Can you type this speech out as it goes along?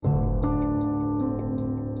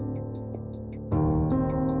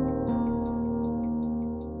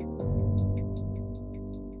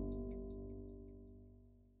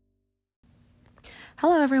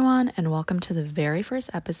Hello, everyone, and welcome to the very first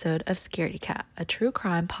episode of Scaredy Cat, a true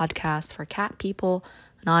crime podcast for cat people,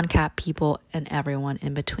 non-cat people, and everyone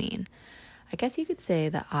in between. I guess you could say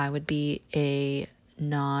that I would be a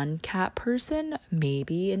non-cat person,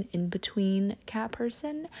 maybe an in-between cat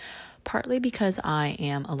person, partly because I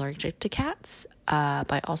am allergic to cats,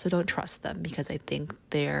 but I also don't trust them because I think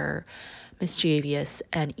they're mischievous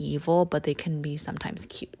and evil, but they can be sometimes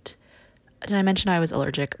cute. Did I mention I was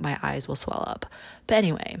allergic? My eyes will swell up. But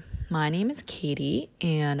anyway, my name is Katie,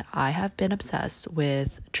 and I have been obsessed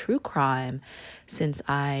with true crime since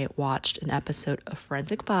I watched an episode of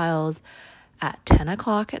Forensic Files at 10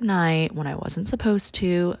 o'clock at night when I wasn't supposed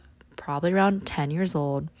to, probably around 10 years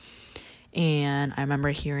old. And I remember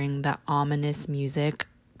hearing that ominous music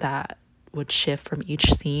that would shift from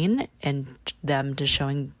each scene and them just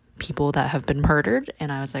showing people that have been murdered.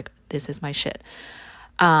 And I was like, this is my shit.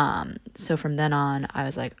 So from then on, I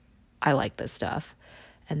was like, I like this stuff.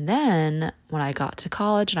 And then when I got to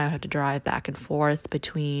college and I had to drive back and forth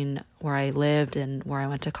between where I lived and where I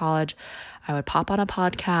went to college, I would pop on a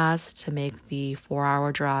podcast to make the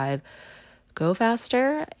 4-hour drive go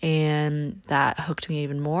faster. And that hooked me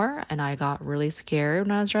even more. And I got really scared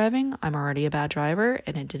when I was driving. I'm already a bad driver.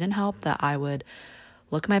 And it didn't help that I would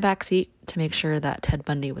look in my backseat to make sure that Ted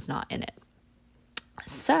Bundy was not in it.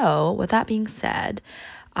 So with that being said,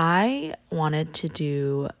 I wanted to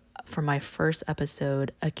do for my first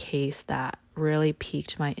episode a case that really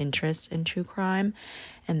piqued my interest in true crime,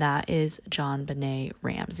 and that is JonBenét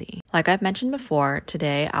Ramsey. Like I've mentioned before,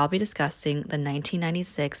 today I'll be discussing the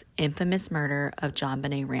 1996 infamous murder of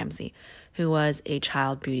JonBenét Ramsey, who was a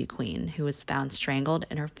child beauty queen who was found strangled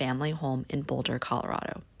in her family home in Boulder,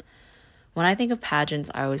 Colorado. When I think of pageants,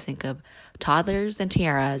 I always think of toddlers and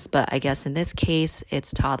tiaras, but I guess in this case,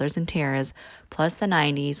 it's toddlers and tiaras plus the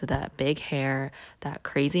 90s with that big hair, that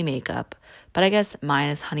crazy makeup. But I guess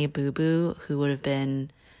minus Honey Boo Boo, who would have been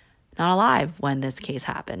not alive when this case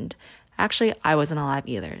happened. Actually, I wasn't alive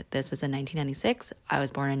either. This was in 1996. I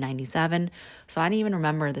was born in 97, so I didn't even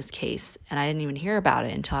remember this case, and I didn't even hear about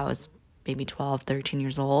it until I was maybe 12, 13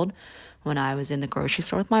 years old, when I was in the grocery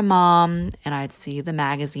store with my mom and I'd see the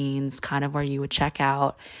magazines kind of where you would check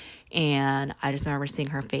out. And I just remember seeing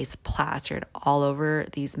her face plastered all over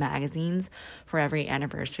these magazines for every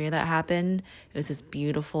anniversary that happened. It was this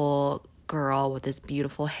beautiful girl with this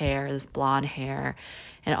beautiful hair, this blonde hair,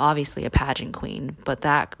 and obviously a pageant queen. But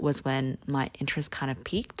that was when my interest kind of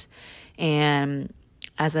peaked. And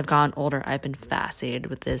as I've gotten older, I've been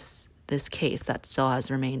fascinated with this case that still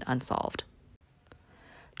has remained unsolved.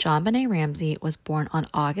 JonBenét Ramsey was born on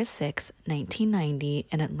August 6, 1990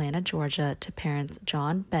 in Atlanta, Georgia to parents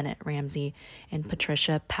John Bennett Ramsey and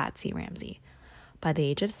Patricia Patsy Ramsey. By the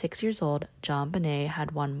age of 6 years old, JonBenét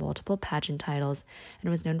had won multiple pageant titles and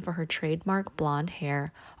was known for her trademark blonde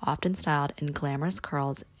hair, often styled in glamorous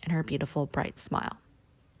curls, and her beautiful bright smile.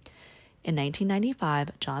 In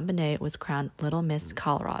 1995, JonBenét was crowned Little Miss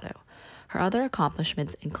Colorado. Her other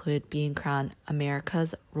accomplishments include being crowned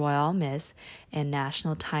America's Royal Miss and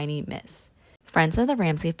National Tiny Miss. Friends of the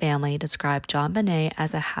Ramsey family described JonBenét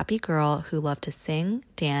as a happy girl who loved to sing,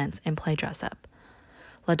 dance, and play dress-up.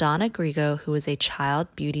 LaDonna Grigo, who was a child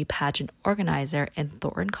beauty pageant organizer in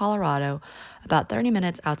Thornton, Colorado, about 30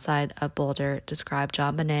 minutes outside of Boulder, described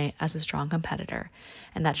JonBenét as a strong competitor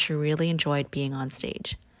and that she really enjoyed being on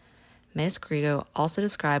stage. Miss Grigo also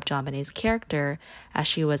described JonBenét's character as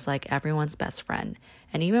she was like everyone's best friend,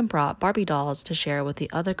 and even brought Barbie dolls to share with the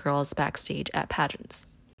other girls backstage at pageants.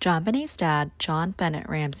 JonBenét's dad, John Bennett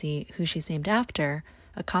Ramsey, who she's named after,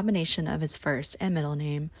 a combination of his first and middle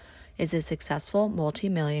name, is a successful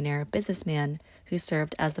multimillionaire businessman who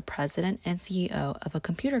served as the president and CEO of a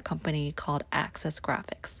computer company called Access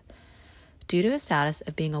Graphics. Due to his status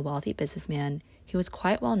of being a wealthy businessman, he was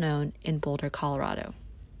quite well known in Boulder, Colorado.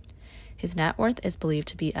 His net worth is believed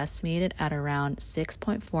to be estimated at around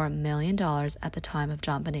 $6.4 million at the time of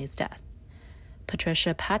JonBenét's death.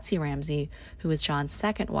 Patricia Patsy Ramsey, who was John's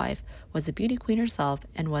second wife, was a beauty queen herself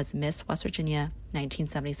and was Miss West Virginia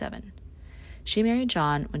 1977. She married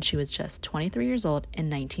John when she was just 23 years old in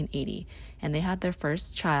 1980, and they had their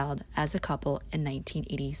first child as a couple in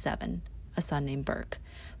 1987, a son named Burke,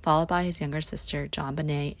 followed by his younger sister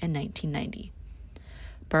JonBenét in 1990.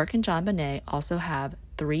 Burke and JonBenét also have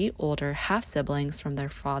 3 older half-siblings from their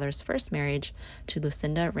father's first marriage to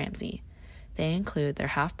Lucinda Ramsey. They include their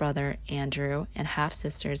half-brother Andrew and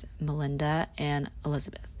half-sisters Melinda and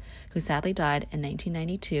Elizabeth, who sadly died in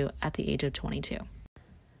 1992 at the age of 22.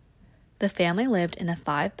 The family lived in a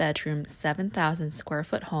 5-bedroom,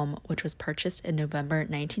 7,000-square-foot home which was purchased in November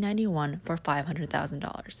 1991 for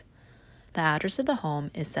 $500,000. The address of the home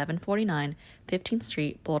is 749 15th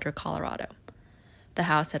Street, Boulder, Colorado. The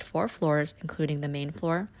house had 4 floors, including the main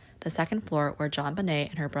floor, the second floor where JonBenét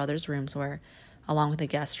and her brother's rooms were, along with a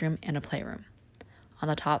guest room and a playroom. On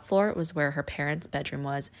the top floor was where her parents' bedroom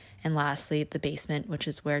was, and lastly, the basement, which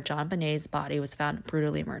is where JonBenét's body was found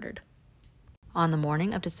brutally murdered. On the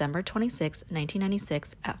morning of December 26,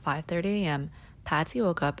 1996, at 5:30 a.m., Patsy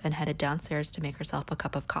woke up and headed downstairs to make herself a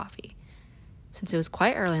cup of coffee. Since it was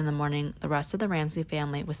quite early in the morning, the rest of the Ramsey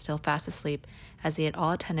family was still fast asleep as they had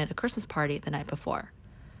all attended a Christmas party the night before.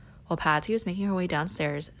 While Patsy was making her way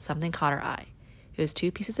downstairs, something caught her eye. It was 2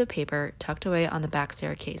 pieces of paper tucked away on the back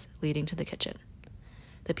staircase leading to the kitchen.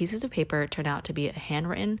 The pieces of paper turned out to be a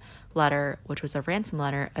handwritten letter, which was a ransom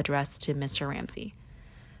letter addressed to Mr. Ramsey.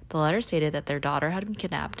 The letter stated that their daughter had been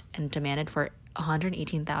kidnapped and demanded for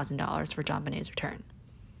 $118,000 for JonBenét's return.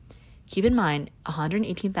 Keep in mind,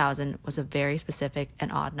 $118,000 was a very specific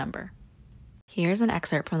and odd number. Here's an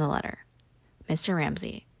excerpt from the letter. Mr.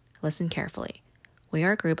 Ramsey, listen carefully. We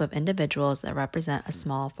are a group of individuals that represent a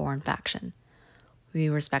small foreign faction. We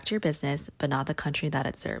respect your business, but not the country that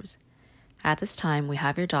it serves. At this time, we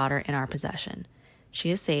have your daughter in our possession. She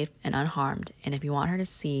is safe and unharmed, and if you want her to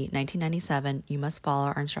see 1997, you must follow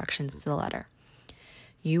our instructions to the letter.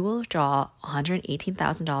 You will withdraw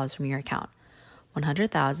 $118,000 from your account.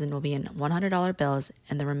 $100,000 will be in $100 bills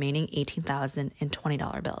and the remaining $18,000 in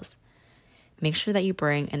 $20 bills. Make sure that you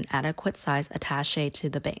bring an adequate size attaché to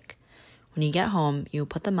the bank. When you get home, you will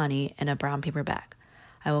put the money in a brown paper bag.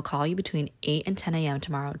 I will call you between 8 and 10 a.m.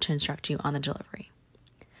 tomorrow to instruct you on the delivery.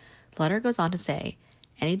 The letter goes on to say,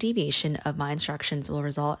 any deviation of my instructions will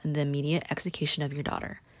result in the immediate execution of your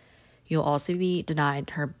daughter. You will also be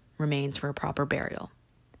denied her remains for a proper burial.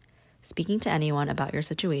 Speaking to anyone about your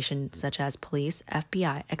situation, such as police,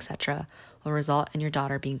 FBI, etc., will result in your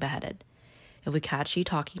daughter being beheaded. If we catch you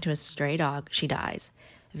talking to a stray dog, she dies.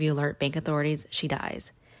 If you alert bank authorities, she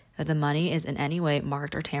dies. If the money is in any way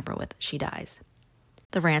marked or tampered with, she dies.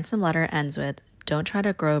 The ransom letter ends with, don't try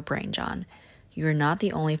to grow a brain, John. You are not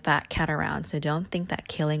the only fat cat around, so don't think that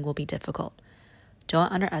killing will be difficult.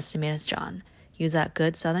 Don't underestimate us, John. Use that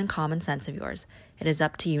good Southern common sense of yours. It is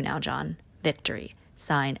up to you now, John. Victory.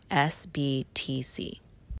 Signed, SBTC.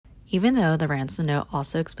 Even though the ransom note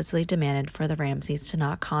also explicitly demanded for the Ramseys to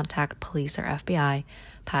not contact police or FBI,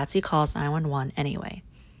 Patsy calls 911 anyway.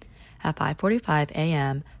 At 5:45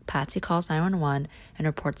 a.m., Patsy calls 911 and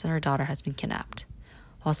reports that her daughter has been kidnapped.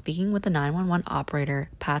 While speaking with the 911 operator,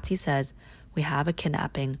 Patsy says, we have a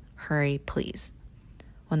kidnapping. Hurry, please.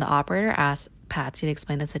 When the operator asks Patsy to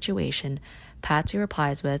explain the situation, Patsy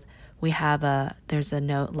replies with, there's a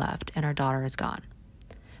note left and our daughter is gone.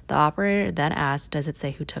 The operator then asks, does it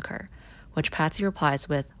say who took her? Which Patsy replies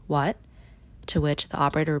with, what? To which the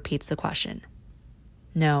operator repeats the question.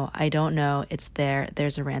 No, I don't know. It's there.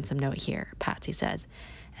 There's a ransom note here, Patsy says.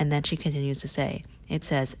 And then she continues to say, it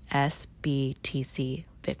says SBTC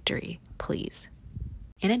Victory, please.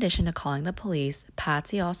 In addition to calling the police,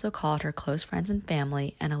 Patsy also called her close friends and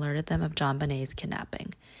family and alerted them of JonBenét's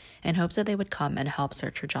kidnapping, in hopes that they would come and help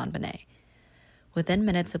search for JonBenét. Within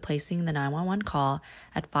minutes of placing the 911 call,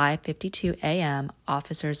 at 5:52 a.m.,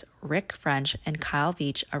 officers Rick French and Kyle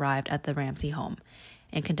Veach arrived at the Ramsey home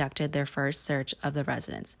and conducted their first search of the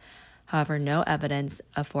residence. However, no evidence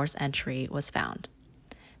of forced entry was found.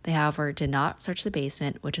 They, however, did not search the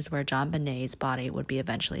basement, which is where JonBenét's body would be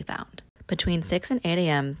eventually found. Between 6 and 8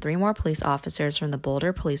 a.m., 3 more police officers from the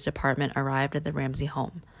Boulder Police Department arrived at the Ramsey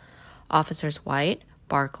home. Officers White,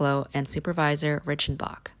 Barklow, and Supervisor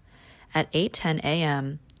Richenbach. At 8:10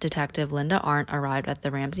 a.m., Detective Linda Arndt arrived at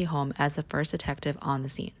the Ramsey home as the first detective on the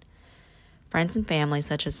scene. Friends and family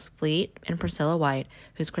such as Fleet and Priscilla White,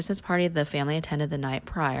 whose Christmas party the family attended the night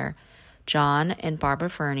prior, John and Barbara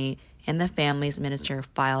Fernie, and the family's minister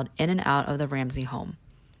filed in and out of the Ramsey home.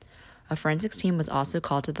 A forensics team was also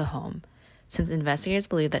called to the home. Since investigators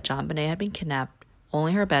believed that JonBenét had been kidnapped,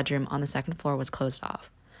 only her bedroom on the second floor was closed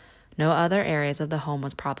off. No other areas of the home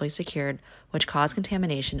was properly secured, which caused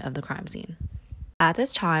contamination of the crime scene. At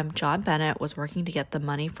this time, JonBenét was working to get the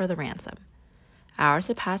money for the ransom. Hours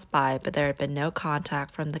had passed by, but there had been no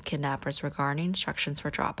contact from the kidnappers regarding instructions for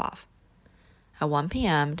drop-off. At 1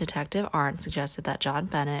 p.m., Detective Arndt suggested that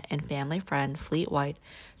JonBenét and family friend Fleet White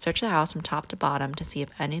search the house from top to bottom to see if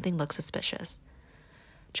anything looked suspicious.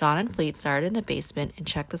 John and Fleet started in the basement and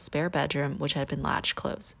checked the spare bedroom, which had been latched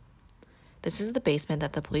closed. This is the basement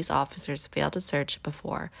that the police officers failed to search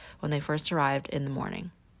before when they first arrived in the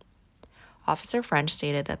morning. Officer French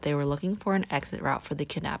stated that they were looking for an exit route for the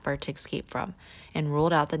kidnapper to escape from and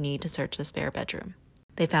ruled out the need to search the spare bedroom.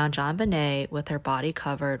 They found JonBenét with her body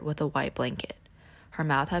covered with a white blanket. Her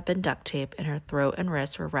mouth had been duct taped and her throat and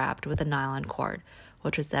wrists were wrapped with a nylon cord,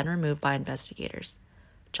 which was then removed by investigators.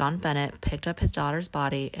 John Bennett picked up his daughter's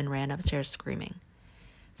body and ran upstairs screaming.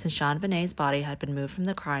 Since JonBenet's body had been moved from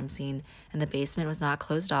the crime scene and the basement was not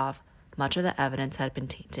closed off, much of the evidence had been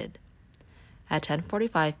tainted. At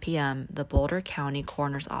 10:45 p.m., the Boulder County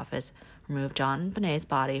Coroner's Office removed JonBenet's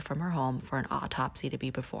body from her home for an autopsy to be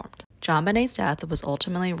performed. JonBenet's death was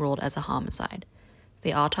ultimately ruled as a homicide.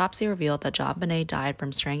 The autopsy revealed that JonBenet died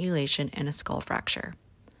from strangulation and a skull fracture.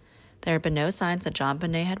 There had been no signs that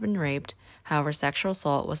JonBenet had been raped, however, sexual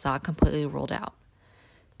assault was not completely ruled out.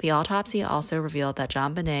 The autopsy also revealed that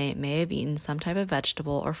JonBenet may have eaten some type of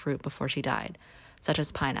vegetable or fruit before she died, such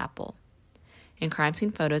as pineapple. In crime scene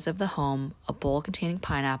photos of the home, a bowl containing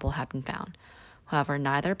pineapple had been found. However,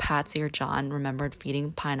 neither Patsy or John remembered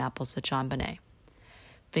feeding pineapples to JonBenet.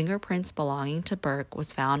 Fingerprints belonging to Burke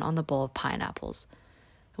was found on the bowl of pineapples.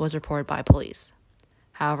 It was reported by police.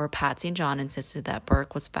 However, Patsy and John insisted that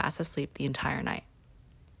Burke was fast asleep the entire night.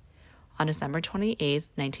 On December 28,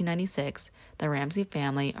 1996, the Ramsey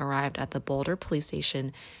family arrived at the Boulder police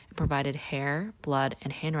station and provided hair, blood,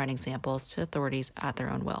 and handwriting samples to authorities at their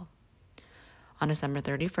own will. On December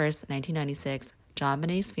 31, 1996,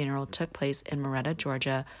 JonBenet's funeral took place in Marietta,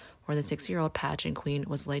 Georgia, where the 6-year-old pageant queen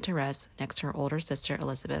was laid to rest next to her older sister,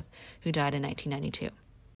 Elizabeth, who died in 1992.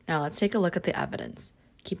 Now let's take a look at the evidence.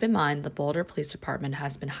 Keep in mind, the Boulder Police Department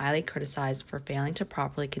has been highly criticized for failing to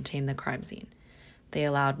properly contain the crime scene. They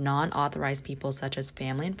allowed non-authorized people such as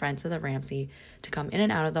family and friends of the Ramsey to come in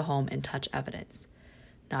and out of the home and touch evidence.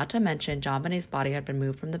 Not to mention, JonBenet's body had been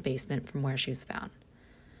moved from the basement from where she was found.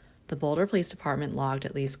 The Boulder Police Department logged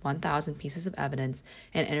at least 1,000 pieces of evidence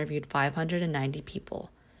and interviewed 590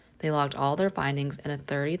 people. They logged all their findings in a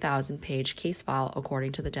 30,000-page case file,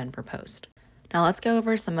 according to the Denver Post. Now let's go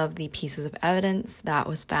over some of the pieces of evidence that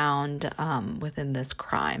was found within this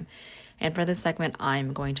crime. And for this segment,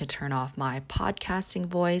 I'm going to turn off my podcasting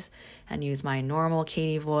voice and use my normal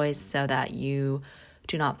Katie voice so that you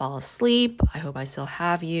do not fall asleep. I hope I still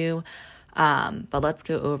have you. But let's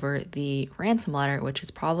go over the ransom letter, which is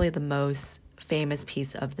probably the most famous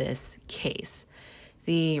piece of this case.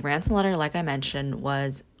 The ransom letter, like I mentioned,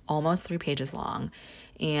 was almost 3 pages long,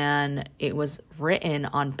 and it was written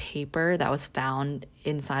on paper that was found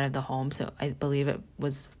inside of the home. So I believe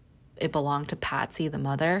it belonged to Patsy, the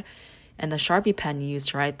mother, and the Sharpie pen used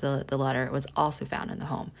to write the letter was also found in the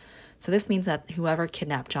home. So this means that whoever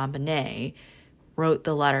kidnapped JonBenet wrote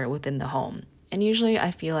the letter within the home. And usually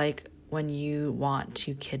I feel like when you want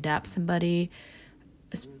to kidnap somebody,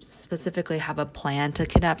 specifically have a plan to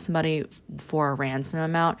kidnap somebody for a ransom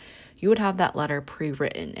amount, you would have that letter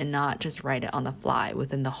pre-written and not just write it on the fly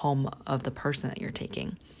within the home of the person that you're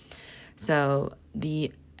taking. So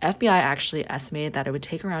the FBI actually estimated that it would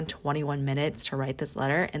take around 21 minutes to write this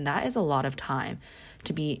letter, and that is a lot of time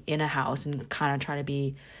to be in a house and kind of try to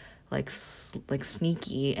be like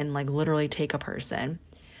sneaky and like literally take a person.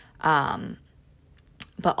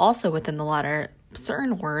 But also within the letter,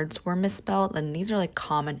 certain words were misspelled, and these are like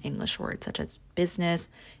common English words such as business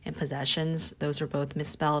and possessions. Those were both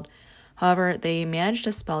misspelled. However, they managed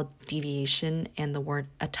to spell deviation and the word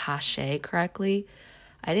attaché correctly.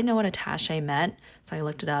 I didn't know what attaché meant, so I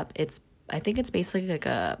looked it up. I think it's basically like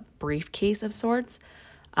a briefcase of sorts.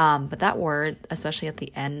 But that word, especially at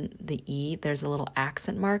the end, the E, there's a little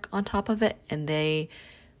accent mark on top of it, and they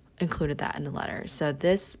included that in the letter. So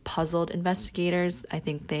this puzzled investigators. I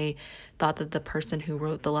think they thought that the person who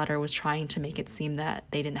wrote the letter was trying to make it seem that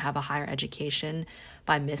they didn't have a higher education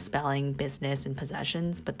by misspelling business and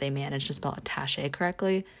possessions, but they managed to spell attaché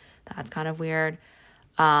correctly. That's kind of weird.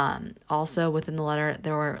 Also within the letter,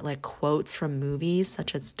 there were like quotes from movies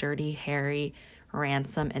such as Dirty Harry,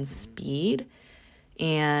 Ransom, and Speed.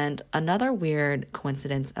 And another weird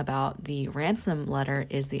coincidence about the ransom letter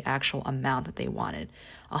is the actual amount that they wanted.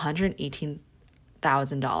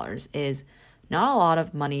 $118,000 is not a lot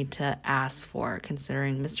of money to ask for,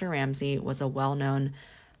 considering Mr. Ramsey was a well-known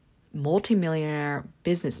multimillionaire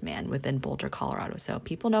businessman within Boulder, Colorado. So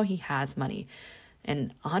people know he has money.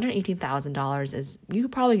 And $118,000 is, you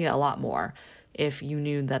could probably get a lot more if you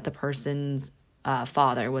knew that the person's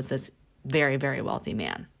father was this very, very wealthy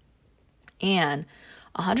man. And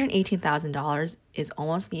 $118,000 is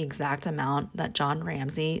almost the exact amount that John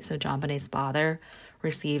Ramsey, so JonBenet's father,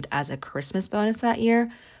 received as a Christmas bonus that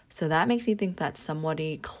year. So that makes you think that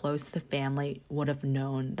somebody close to the family would have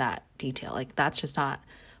known that detail. Like, that's just not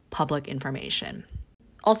public information.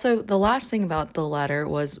 Also, the last thing about the letter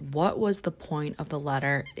was, what was the point of the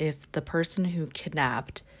letter if the person who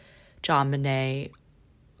kidnapped JonBenet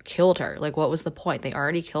killed her? Like, what was the point? They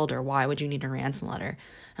already killed her. Why would you need a ransom letter?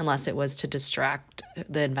 Unless it was to distract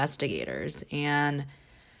the investigators. And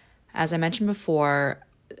as I mentioned before,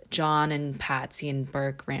 John and Patsy and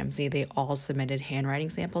Burke Ramsey, they all submitted handwriting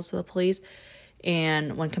samples to the police.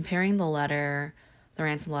 And when comparing the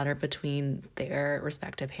ransom letter between their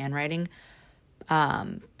respective handwriting,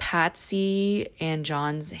 Patsy and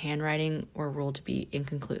John's handwriting were ruled to be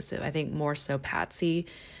inconclusive. I think more so Patsy.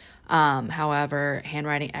 However,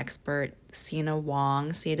 handwriting expert Sina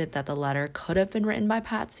Wong stated that the letter could have been written by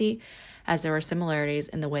Patsy, as there were similarities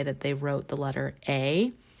in the way that they wrote the letter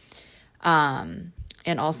A.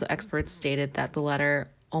 And also experts stated that the letter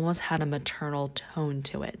almost had a maternal tone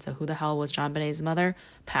to it. So who the hell was JonBenét's mother?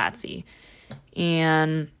 Patsy.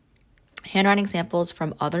 And handwriting samples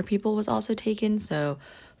from other people was also taken. So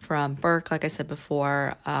from Burke, like I said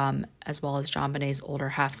before, as well as JonBenét's older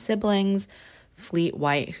half-siblings, Fleet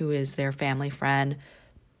White, who is their family friend,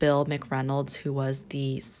 Bill McReynolds, who was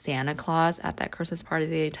the Santa Claus at that Christmas party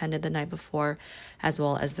they attended the night before, as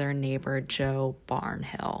well as their neighbor, Joe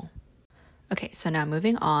Barnhill. Okay, so now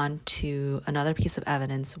moving on to another piece of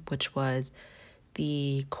evidence, which was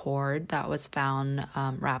the cord that was found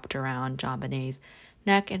wrapped around JonBenét's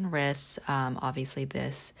neck and wrists. Obviously,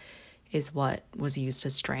 this is what was used to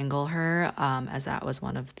strangle her, as that was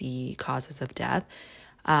one of the causes of death.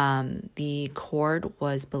 The cord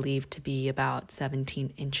was believed to be about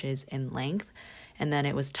 17 inches in length, and then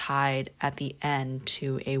it was tied at the end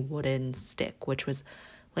to a wooden stick, which was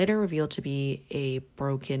later revealed to be a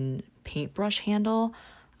broken paintbrush handle.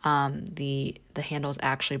 The handle is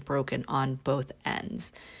actually broken on both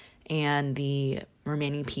ends, and the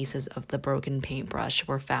remaining pieces of the broken paintbrush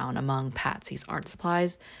were found among Patsy's art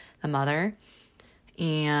supplies, the mother.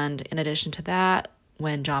 And in addition to that,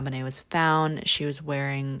 when JonBenét was found, she was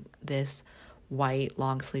wearing this white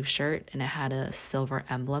long sleeve shirt, and it had a silver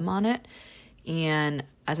emblem on it. And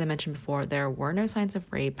as I mentioned before, there were no signs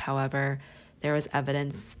of rape. However, there was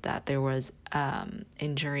evidence that there was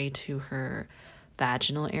injury to her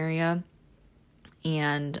vaginal area,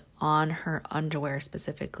 and on her underwear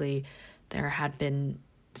specifically, there had been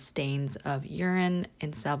stains of urine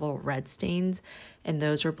and several red stains, and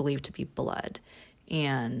those were believed to be blood.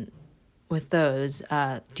 And with those,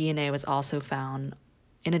 DNA was also found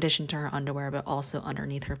in addition to her underwear, but also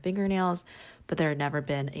underneath her fingernails, but there had never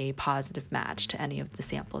been a positive match to any of the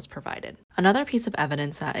samples provided. Another piece of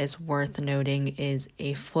evidence that is worth noting is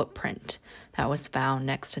a footprint that was found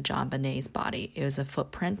next to JonBenét's body. It was a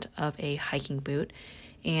footprint of a hiking boot,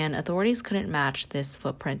 and authorities couldn't match this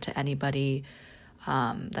footprint to anybody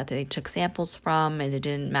that they took samples from, and it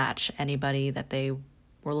didn't match anybody that they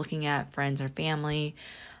were looking at, friends or family.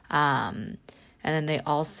 And then they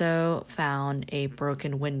also found a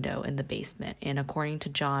broken window in the basement. And according to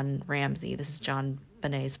John Ramsey, this is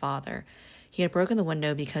JonBenét's father, he had broken the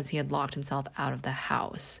window because he had locked himself out of the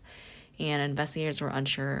house. And investigators were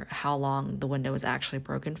unsure how long the window was actually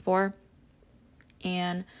broken for.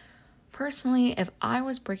 And personally, if I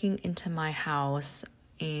was breaking into my house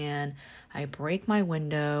and I break my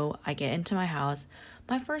window, I get into my house,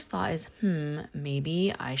 my first thought is,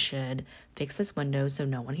 maybe I should fix this window so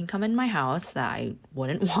no one can come in my house that I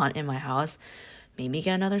wouldn't want in my house. Maybe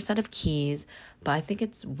get another set of keys. But I think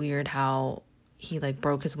it's weird how he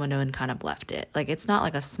broke his window and kind of left it. It's not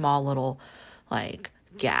like a small little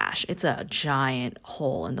gash. It's a giant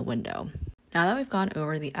hole in the window. Now that we've gone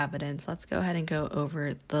over the evidence, let's go ahead and go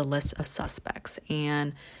over the list of suspects.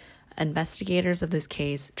 And investigators of this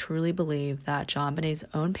case truly believe that JonBenét's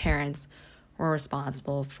own parents were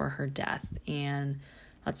responsible for her death. And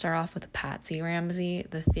let's start off with Patsy Ramsey.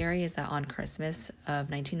 The theory is that on Christmas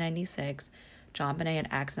of 1996, JonBenet had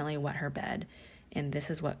accidentally wet her bed, and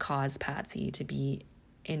this is what caused Patsy to be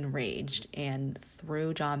enraged and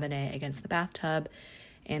threw JonBenet against the bathtub,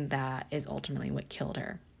 and that is ultimately what killed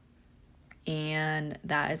her. And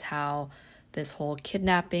that is how this whole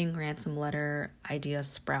kidnapping ransom letter idea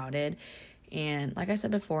sprouted. And like I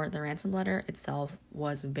said before, the ransom letter itself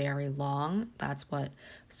was very long. That's what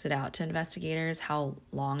stood out to investigators, how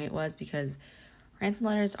long it was, because ransom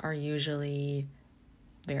letters are usually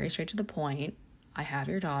very straight to the point. I have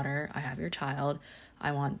your daughter, I have your child,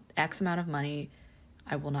 I want X amount of money,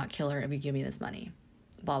 I will not kill her if you give me this money,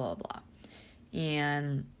 blah, blah, blah.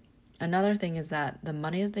 And another thing is that the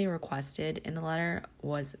money that they requested in the letter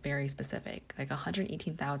was very specific,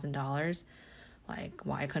 $118,000.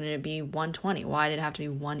 Why couldn't it be 120? Why did it have to be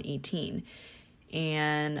 118?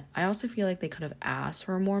 And I also feel like they could have asked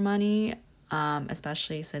for more money,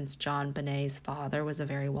 especially since JonBenet's father was a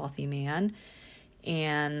very wealthy man.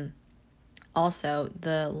 And also,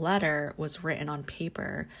 the letter was written on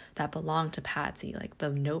paper that belonged to Patsy. The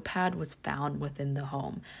notepad was found within the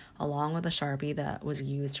home, along with a Sharpie that was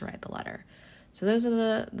used to write the letter. So those are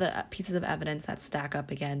the pieces of evidence that stack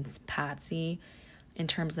up against Patsy. In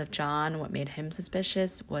terms of John, what made him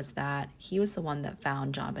suspicious was that he was the one that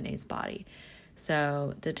found JonBenét's body.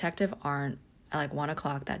 So Detective Arndt, at like 1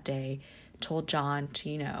 o'clock that day, told John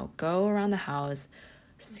to, go around the house,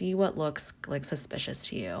 see what looks like suspicious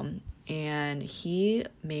to you. And he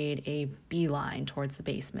made a beeline towards the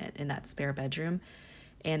basement in that spare bedroom.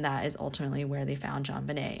 And that is ultimately where they found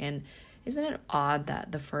JonBenét. And isn't it odd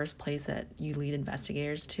that the first place that you lead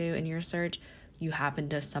investigators to in your search, you happen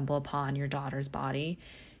to stumble upon your daughter's body?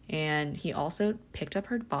 And he also picked up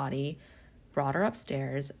her body, brought her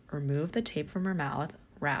upstairs, removed the tape from her mouth,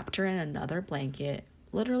 wrapped her in another blanket,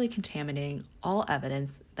 literally contaminating all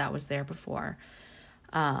evidence that was there before.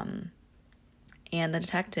 And the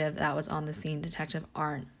detective that was on the scene, Detective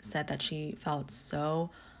Arndt, said that she felt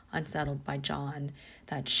so unsettled by John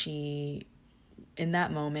that she, in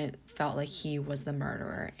that moment, felt like he was the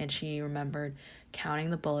murderer. And she remembered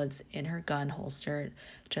counting the bullets in her gun holster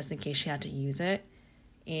just in case she had to use it.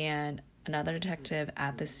 And another detective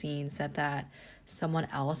at the scene said that someone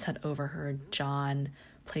else had overheard John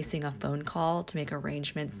placing a phone call to make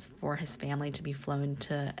arrangements for his family to be flown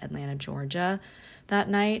to Atlanta, Georgia that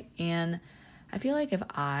night. And I feel like if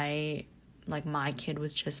my kid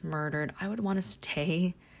was just murdered, I would want to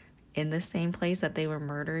stay in the same place that they were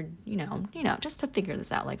murdered, just to figure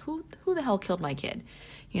this out. Like, who the hell killed my kid,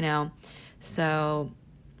 So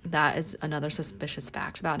that is another suspicious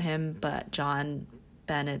fact about him. But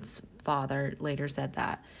JonBenét's father later said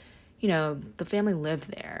that, the family lived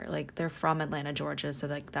there. Like, they're from Atlanta, Georgia, so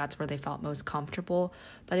like that's where they felt most comfortable.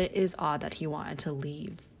 But it is odd that he wanted to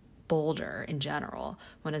leave Boulder in general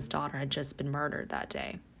when his daughter had just been murdered that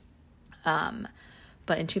day.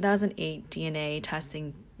 But in 2008, DNA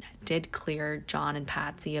testing did clear John and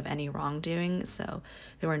Patsy of any wrongdoing, so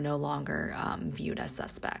they were no longer viewed as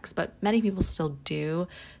suspects. But many people still do,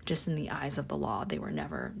 just in the eyes of the law. They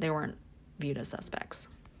weren't viewed as suspects.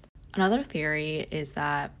 Another theory is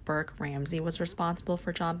that Burke Ramsey was responsible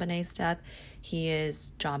for JonBenét's death. He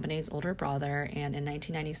is JonBenét's older brother, and in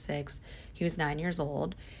 1996, he was 9 years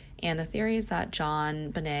old. And the theory is that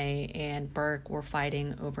JonBenet and Burke were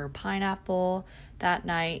fighting over pineapple that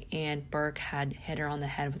night, and Burke had hit her on the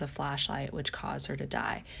head with a flashlight, which caused her to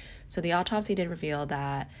die. So the autopsy did reveal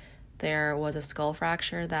that there was a skull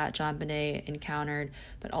fracture that JonBenet encountered,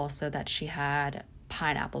 but also that she had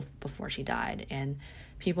pineapple before she died. And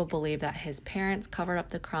people believe that his parents covered up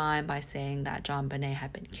the crime by saying that JonBenet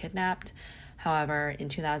had been kidnapped. However, in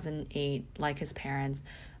 2008, like his parents,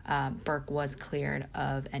 Burke was cleared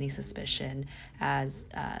of any suspicion as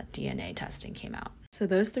DNA testing came out. So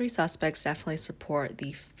those three suspects definitely support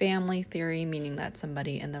the family theory, meaning that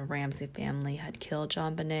somebody in the Ramsey family had killed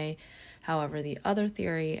JonBenet. However, the other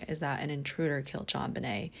theory is that an intruder killed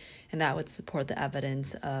JonBenet, and that would support the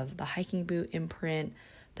evidence of the hiking boot imprint,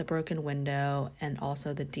 the broken window, and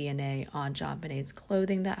also the DNA on JonBenet's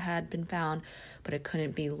clothing that had been found, but it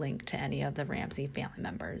couldn't be linked to any of the Ramsey family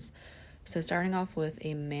members. So starting off with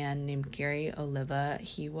a man named Gary Oliva,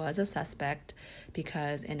 he was a suspect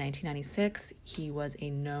because in 1996, he was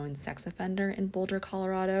a known sex offender in Boulder,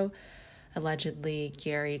 Colorado. Allegedly,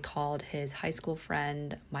 Gary called his high school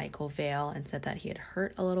friend, Michael Vale, and said that he had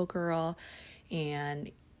hurt a little girl,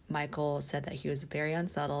 and Michael said that he was very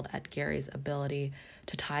unsettled at Gary's ability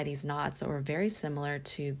to tie these knots that were very similar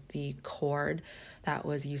to the cord that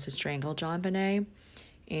was used to strangle JonBenet.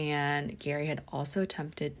 And Gary had also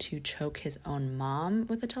attempted to choke his own mom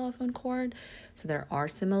with a telephone cord, so there are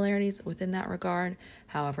similarities within that regard.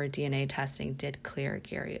 However, DNA testing did clear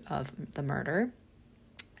Gary of the murder.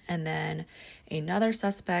 And then another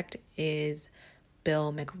suspect is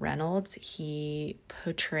Bill McReynolds. He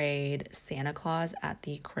portrayed Santa Claus at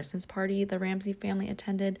the Christmas party the Ramsey family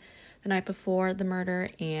attended the night before the murder,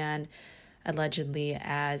 and allegedly,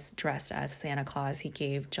 as dressed as Santa Claus, he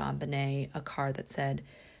gave JonBenet a card that said,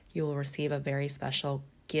 "You will receive a very special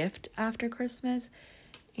gift after Christmas."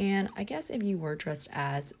 And I guess if you were dressed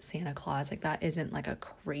as Santa Claus, like, that isn't like a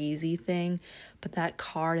crazy thing, but that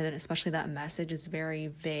card, and especially that message, is very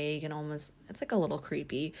vague and almost, it's like a little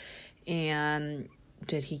creepy. And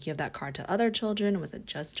did he give that card to other children? Was it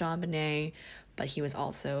just JonBenet? But he was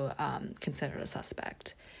also considered a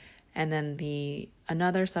suspect. And then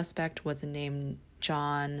another suspect was named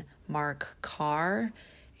John Mark Carr.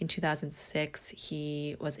 In 2006,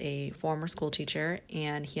 he was a former school teacher,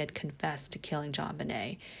 and he had confessed to killing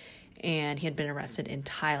JonBenet. And he had been arrested in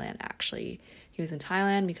Thailand, actually. He was in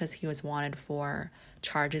Thailand because he was wanted for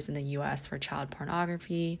charges in the U.S. for child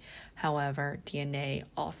pornography. However, DNA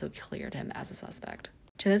also cleared him as a suspect.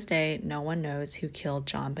 To this day, no one knows who killed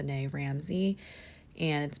JonBenet Ramsey.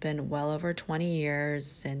 and it's been well over 20 years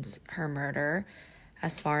since her murder.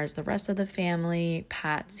 As far as the rest of the family,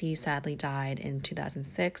 Patsy sadly died in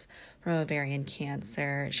 2006 from ovarian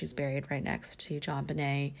cancer. She's buried right next to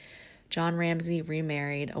JonBenét. John Ramsey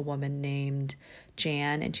remarried a woman named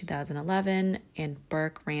Jan in 2011, and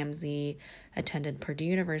Burke Ramsey attended Purdue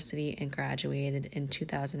University and graduated in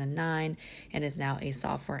 2009 and is now a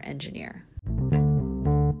software engineer.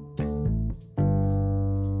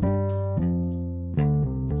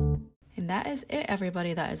 And that is it,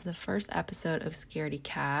 everybody. That is the first episode of Scaredy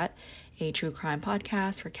Cat, a true crime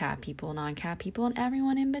podcast for cat people, non-cat people, and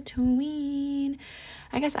everyone in between.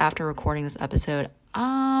 I guess after recording this episode,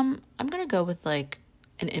 I'm gonna go with like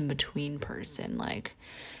an in-between person, and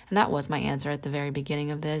that was my answer at the very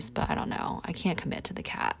beginning of this, but I don't know. I can't commit to the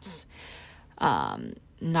cats.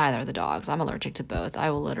 Neither of the dogs. I'm allergic to both.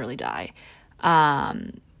 I will literally die.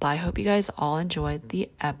 But I hope you guys all enjoyed the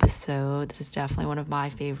episode. This is definitely one of my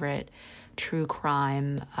favorite true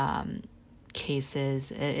crime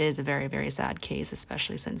cases. It is a very, very sad case,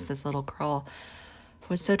 especially since this little girl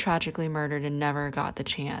was so tragically murdered and never got the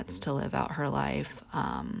chance to live out her life.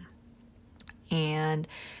 And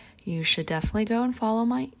you should definitely go and follow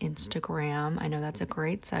my Instagram. I know that's a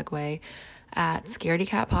great segue. At Scaredy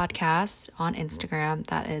Cat Podcast on Instagram.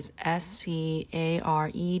 That is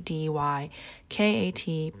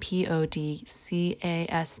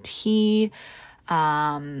SCAREDYKATPODCAST.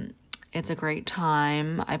 It's a great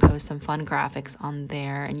time. I post some fun graphics on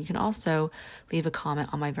there, and you can also leave a comment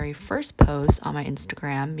on my very first post on my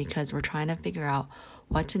Instagram, because we're trying to figure out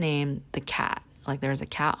what to name the cat. Like, there's a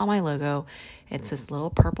cat on my logo. It's this little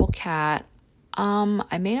purple cat.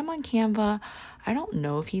 I made him on Canva. I don't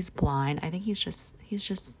know if he's blind. I think he's just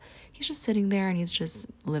sitting there and he's just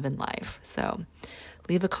living life. So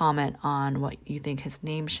leave a comment on what you think his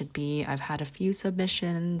name should be. I've had a few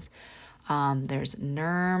submissions. There's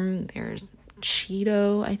Nerm, there's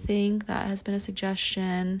Cheeto, I think that has been a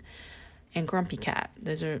suggestion, and Grumpy Cat.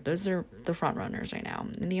 Those are the front runners right now,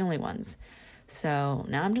 and the only ones. So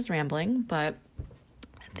now I'm just rambling, but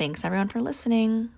thanks everyone for listening.